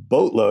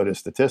boatload of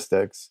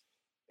statistics.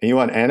 And you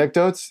want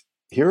anecdotes?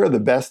 Here are the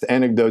best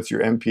anecdotes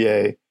your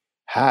MPA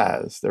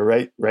has. They're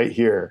right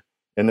here.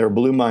 And they're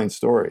Blue Mind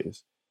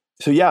stories.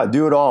 So yeah,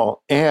 do it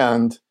all.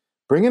 And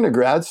bring in a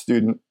grad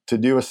student to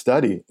do a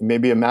study,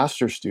 maybe a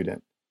master's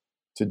student,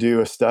 to do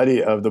a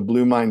study of the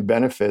Blue Mind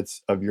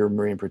benefits of your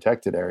marine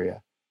protected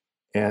area.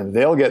 And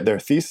they'll get their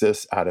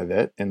thesis out of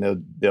it,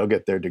 and they'll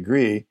get their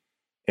degree,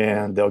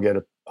 and they'll get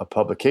a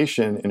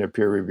publication in a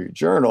peer-reviewed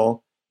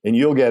journal, and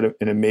you'll get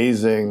an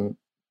amazing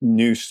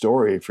new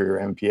story for your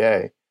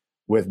MPA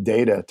with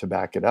data to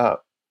back it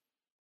up.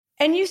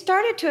 And you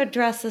started to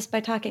address this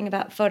by talking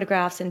about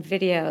photographs and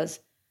videos.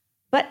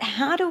 But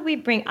how do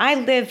we I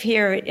live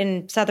here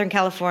in Southern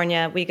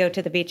California. We go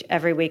to the beach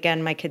every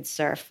weekend. My kids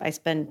surf. I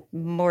spend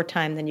more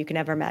time than you can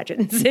ever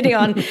imagine sitting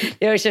on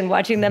the ocean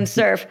watching them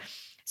surf.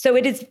 So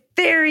it is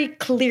very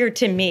clear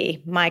to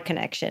me, my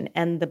connection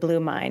and the Blue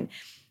Mind.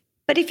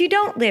 But if you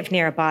don't live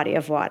near a body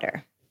of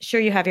water,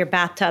 sure, you have your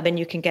bathtub and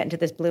you can get into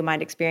this Blue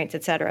Mind experience,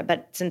 et cetera.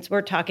 But since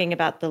we're talking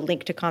about the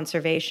link to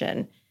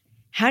conservation,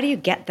 how do you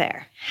get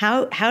there?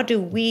 How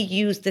do we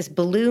use this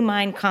Blue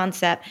Mind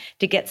concept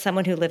to get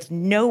someone who lives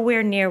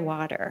nowhere near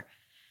water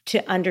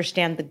to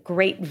understand the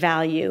great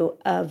value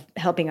of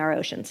helping our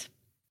oceans?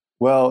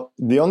 Well,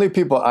 the only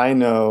people I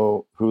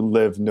know who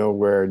live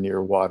nowhere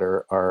near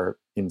water are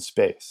in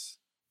space.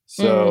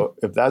 So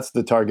if that's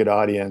the target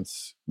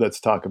audience,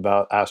 let's talk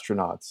about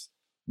astronauts.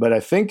 But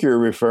I think you're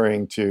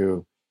referring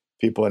to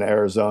people in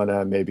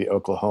Arizona, maybe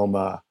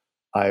Oklahoma,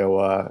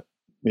 Iowa,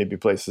 maybe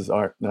places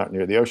not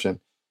near the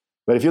ocean.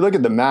 But if you look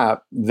at the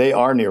map, they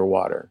are near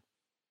water.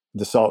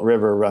 The Salt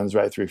River runs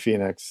right through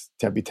Phoenix.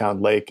 Tempe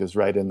Town Lake is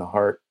right in the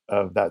heart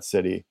of that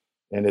city,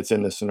 and it's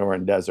in the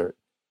Sonoran Desert.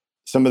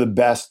 Some of the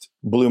best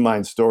Blue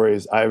Mind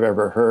stories I've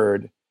ever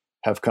heard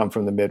have come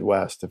from the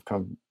Midwest, have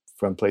come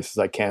from places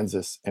like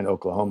Kansas and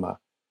Oklahoma.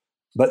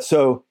 But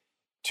so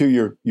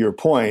to your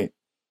point,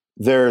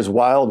 there's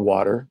wild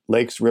water,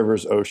 lakes,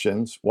 rivers,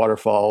 oceans,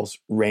 waterfalls,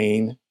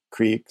 rain,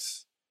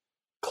 creeks,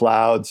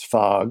 clouds,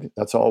 fog.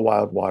 That's all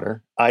wild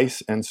water.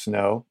 Ice and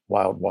snow,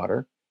 wild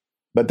water.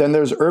 But then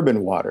there's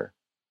urban water,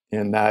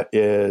 and that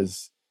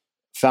is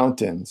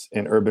fountains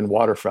and urban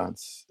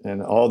waterfronts.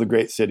 And all the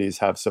great cities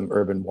have some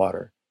urban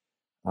water.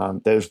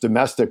 There's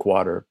domestic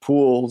water,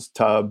 pools,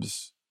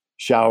 tubs,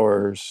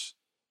 showers,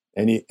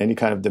 any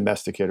kind of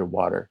domesticated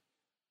water,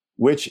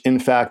 which in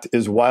fact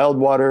is wild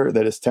water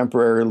that is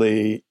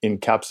temporarily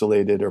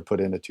encapsulated or put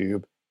in a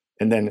tube,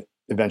 and then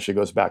eventually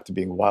goes back to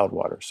being wild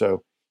water.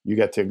 So you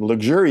get to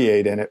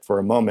luxuriate in it for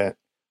a moment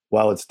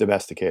while it's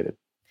domesticated.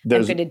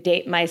 I'm going to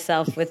date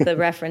myself with the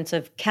reference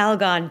of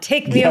Calgon,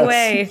 take me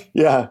away.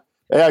 Yeah.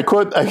 I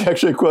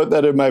actually quote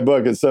that in my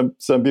book, and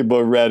some people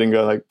have read and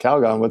go like,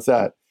 Calgon, what's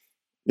that?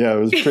 Yeah, it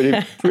was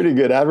pretty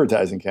good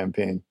advertising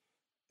campaign,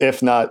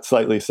 if not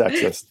slightly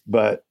sexist.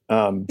 But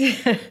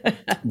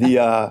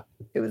it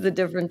was a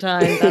different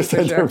time. That's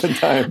for sure. Different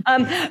time.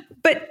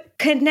 But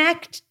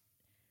connect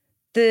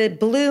the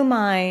Blue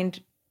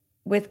Mind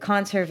with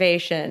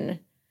conservation.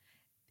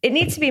 It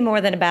needs to be more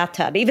than a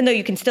bathtub, even though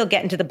you can still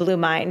get into the Blue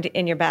Mind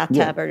in your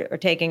bathtub or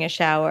taking a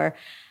shower.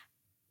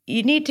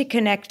 You need to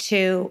connect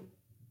to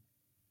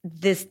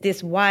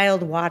this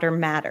wild water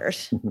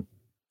matters.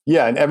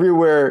 Yeah, and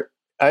everywhere.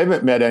 I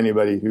haven't met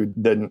anybody who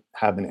didn't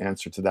have an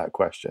answer to that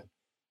question.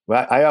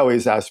 Well, I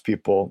always ask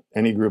people,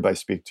 any group I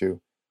speak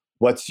to,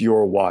 what's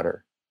your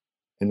water?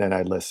 And then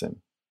I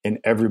listen, and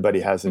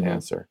everybody has an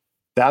answer.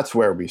 That's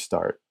where we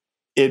start.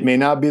 It may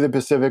not be the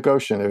Pacific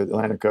Ocean or the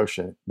Atlantic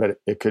Ocean, but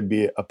it could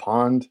be a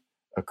pond,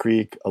 a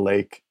creek, a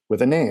lake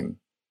with a name,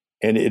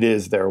 and it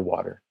is their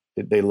water.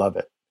 They love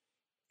it,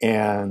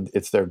 and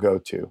it's their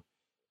go-to.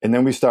 And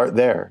then we start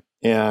there.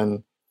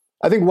 And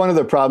I think one of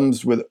the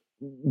problems with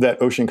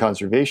that ocean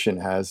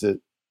conservation has,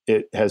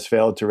 it has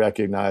failed to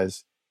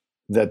recognize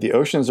that the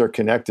oceans are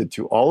connected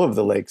to all of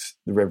the lakes,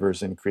 the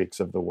rivers, and creeks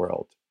of the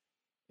world.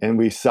 And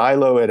we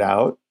silo it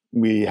out.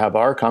 We have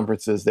our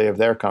conferences, they have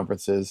their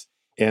conferences,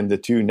 and the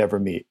two never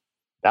meet.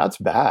 That's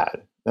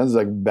bad. That's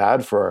like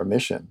bad for our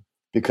mission,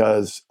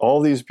 because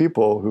all these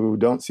people who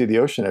don't see the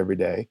ocean every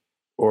day,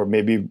 or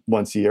maybe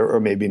once a year, or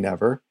maybe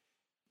never,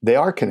 they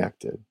are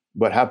connected.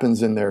 What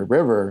happens in their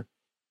river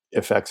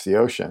affects the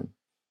ocean.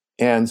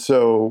 And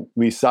so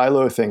we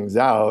silo things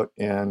out,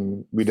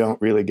 and we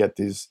don't really get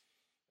these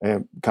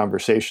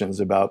conversations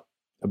about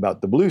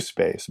the blue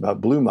space,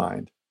 about blue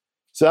mind.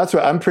 So that's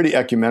why I'm pretty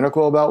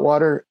ecumenical about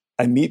water.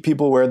 I meet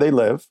people where they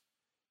live,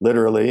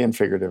 literally and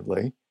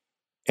figuratively,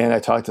 and I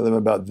talk to them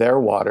about their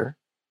water,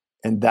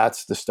 and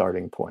that's the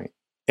starting point.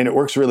 And it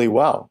works really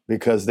well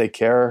because they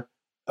care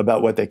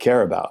about what they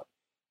care about,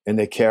 and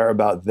they care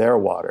about their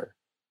water.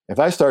 If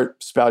I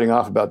start spouting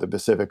off about the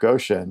Pacific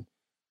Ocean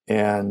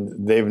and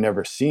they've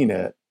never seen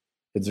it,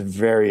 it's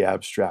very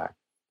abstract.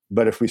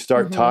 But if we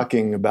start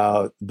talking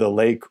about the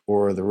lake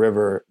or the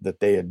river that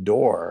they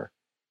adore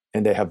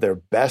and they have their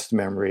best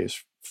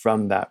memories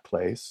from that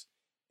place,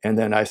 and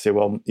then I say,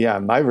 well, yeah,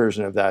 my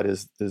version of that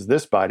is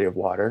this body of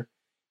water.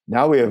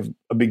 Now we have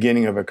a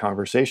beginning of a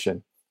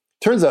conversation.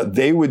 Turns out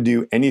they would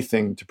do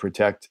anything to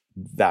protect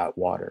that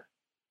water.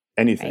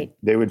 Anything. Right.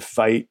 They would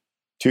fight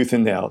tooth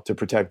and nail to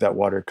protect that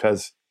water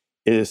because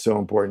it is so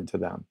important to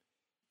them.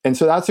 And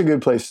so that's a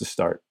good place to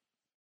start.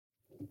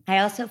 I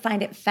also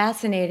find it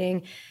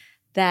fascinating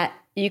that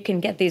you can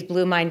get these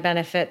blue mind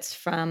benefits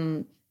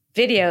from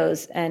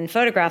videos and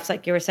photographs,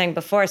 like you were saying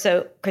before.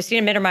 So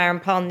Christina Mittermeier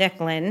and Paul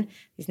Nicklin,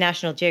 these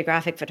National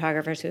Geographic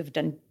photographers who have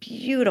done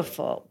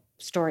beautiful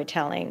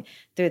storytelling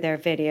through their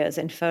videos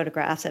and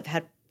photographs, have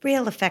had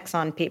real effects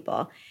on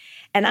people.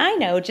 And I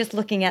know just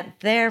looking at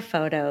their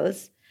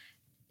photos,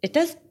 it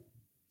does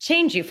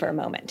change you for a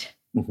moment.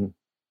 Mm-hmm.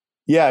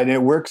 Yeah, and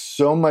it works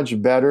so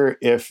much better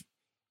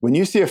when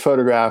you see a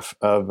photograph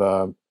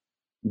of,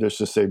 let's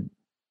just say,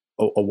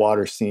 a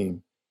water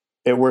scene,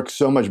 it works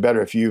so much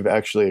better if you've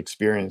actually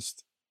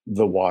experienced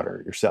the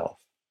water yourself.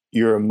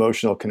 Your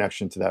emotional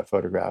connection to that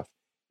photograph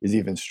is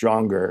even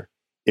stronger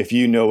if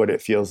you know what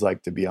it feels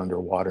like to be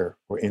underwater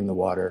or in the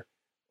water,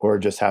 or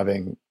just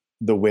having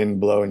the wind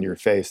blow in your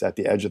face at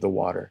the edge of the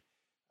water,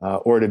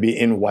 or to be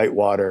in white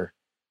water,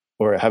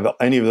 or have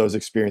any of those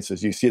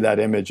experiences. You see that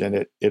image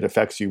and it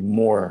affects you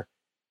more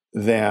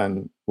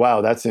than,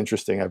 wow, that's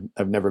interesting.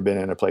 I've never been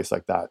in a place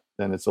like that.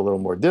 Then it's a little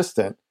more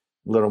distant,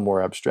 a little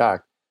more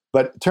abstract.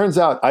 But it turns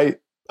out I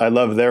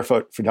love their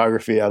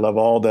photography. I love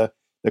all the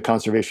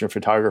conservation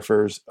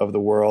photographers of the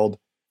world.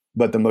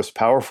 But the most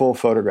powerful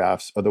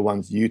photographs are the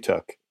ones you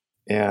took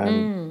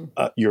and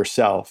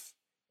yourself,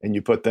 and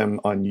you put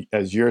them on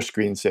as your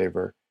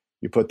screensaver.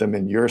 You put them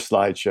in your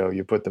slideshow.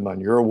 You put them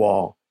on your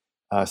wall.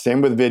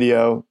 Same with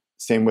video,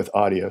 same with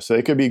audio. So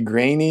they could be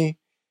grainy.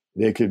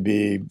 They could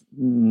be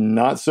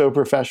not so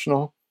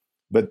professional.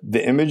 But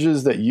the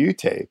images that you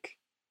take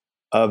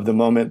of the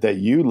moment that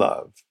you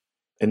love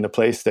in the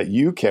place that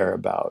you care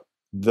about,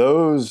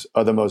 those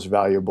are the most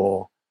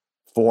valuable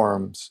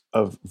forms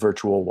of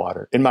virtual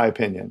water, in my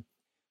opinion.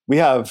 We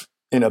have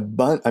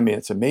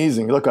it's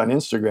amazing. Look on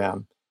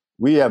Instagram,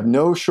 we have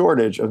no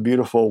shortage of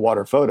beautiful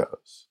water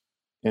photos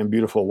and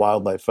beautiful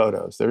wildlife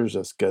photos. There's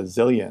just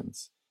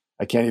gazillions.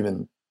 I can't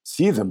even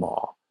see them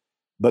all.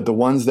 But the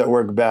ones that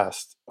work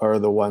best are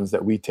the ones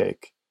that we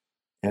take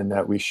and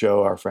that we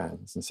show our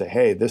friends and say,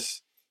 hey,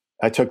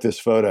 I took this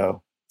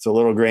photo. It's a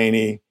little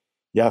grainy.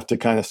 You have to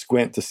kind of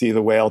squint to see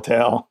the whale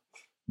tail.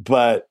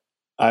 But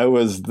I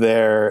was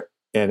there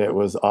and it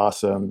was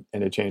awesome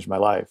and it changed my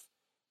life.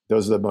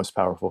 Those are the most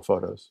powerful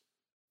photos.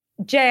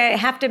 Jay, I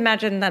have to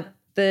imagine that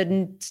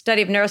the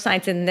study of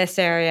neuroscience in this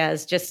area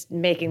is just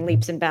making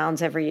leaps and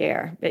bounds every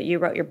year. That you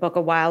wrote your book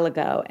a while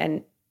ago,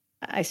 and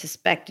I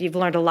suspect you've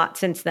learned a lot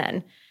since then.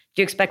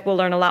 Do you expect we'll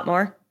learn a lot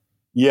more?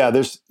 Yeah,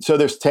 there's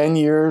 10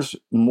 years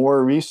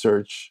more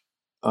research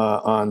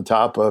on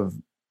top of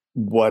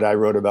what I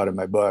wrote about in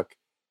my book.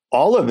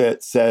 All of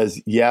it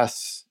says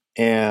yes,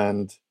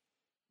 and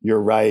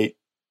you're right,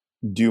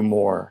 do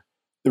more.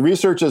 The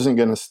research isn't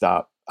going to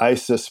stop. I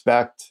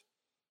suspect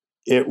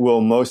it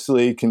will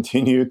mostly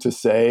continue to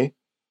say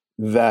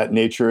that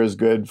nature is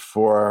good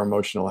for our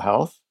emotional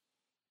health.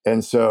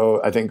 And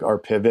so I think our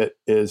pivot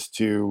is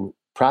to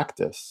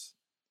practice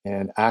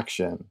and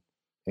action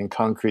and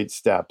concrete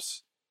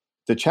steps.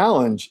 The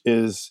challenge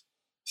is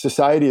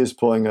society is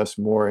pulling us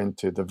more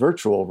into the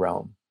virtual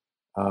realm,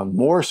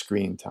 more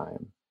screen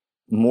time,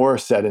 more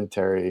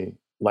sedentary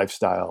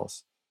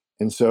lifestyles.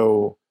 And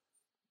so,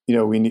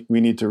 we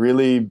need to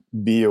really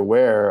be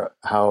aware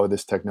how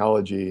this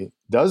technology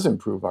does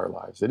improve our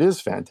lives. It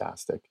is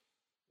fantastic.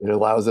 It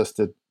allows us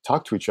to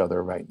talk to each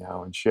other right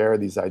now and share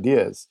these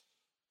ideas.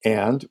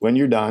 And when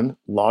you're done,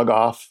 log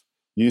off,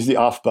 use the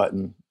off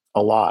button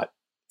a lot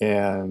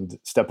and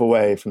step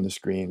away from the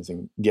screens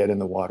and get in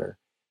the water.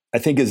 I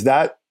think as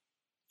that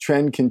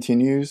trend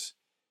continues,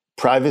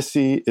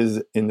 privacy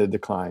is in the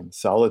decline.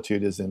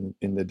 Solitude is in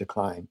the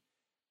decline.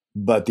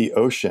 But the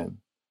ocean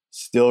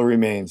still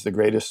remains the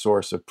greatest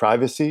source of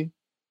privacy,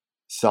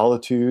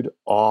 solitude,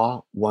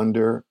 awe,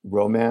 wonder,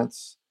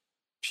 romance,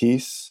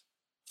 peace,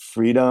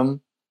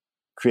 freedom,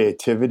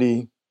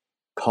 creativity,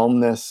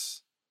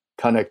 calmness,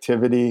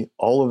 connectivity,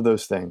 all of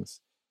those things.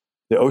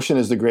 The ocean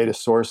is the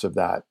greatest source of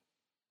that.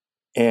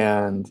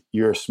 And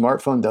your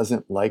smartphone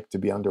doesn't like to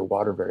be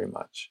underwater very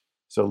much.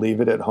 So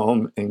leave it at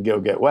home and go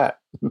get wet.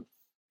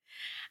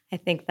 I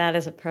think that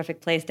is a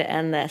perfect place to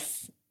end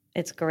this.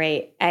 It's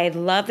great. I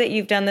love that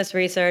you've done this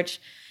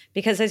research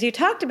because, as you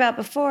talked about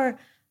before,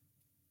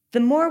 the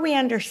more we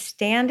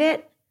understand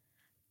it,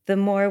 the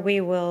more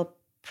we will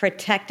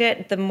protect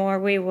it, the more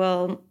we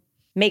will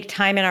make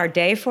time in our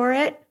day for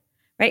it,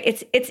 right?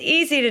 It's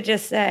easy to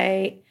just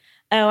say,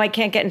 oh, I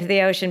can't get into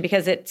the ocean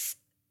because it's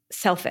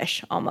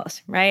selfish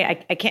almost,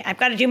 right? I can't, I've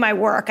got to do my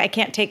work. I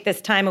can't take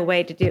this time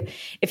away to do.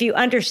 If you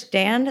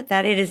understand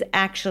that it is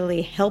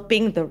actually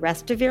helping the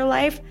rest of your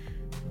life,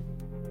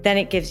 then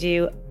it gives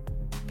you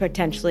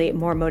potentially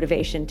more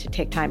motivation to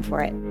take time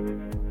for it.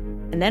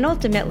 And then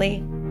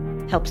ultimately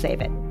help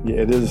save it.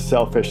 Yeah, it is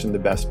selfish in the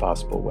best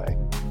possible way.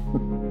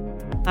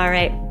 All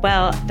right.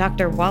 Well,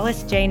 Dr.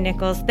 Wallace J.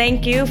 Nichols,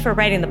 thank you for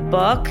writing the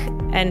book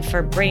and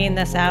for bringing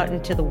this out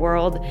into the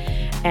world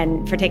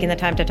and for taking the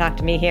time to talk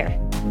to me here.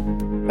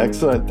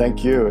 Excellent.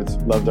 Thank you. It's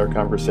loved our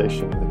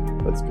conversation.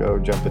 Let's go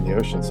jump in the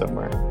ocean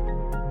somewhere.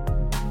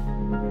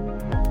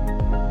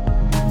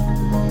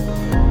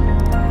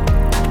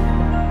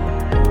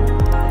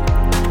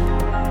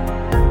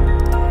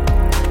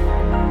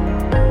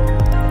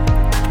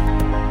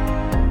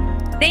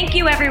 Thank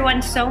you,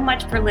 everyone, so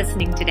much for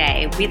listening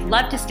today. We'd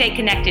love to stay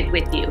connected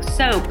with you.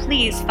 So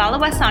please follow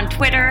us on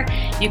Twitter.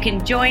 You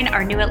can join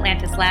our New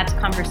Atlantis Labs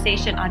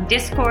conversation on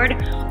Discord.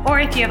 Or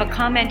if you have a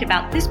comment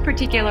about this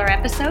particular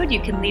episode,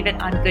 you can leave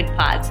it on Good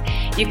Pods.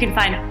 You can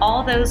find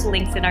all those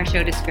links in our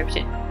show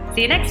description.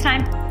 See you next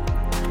time.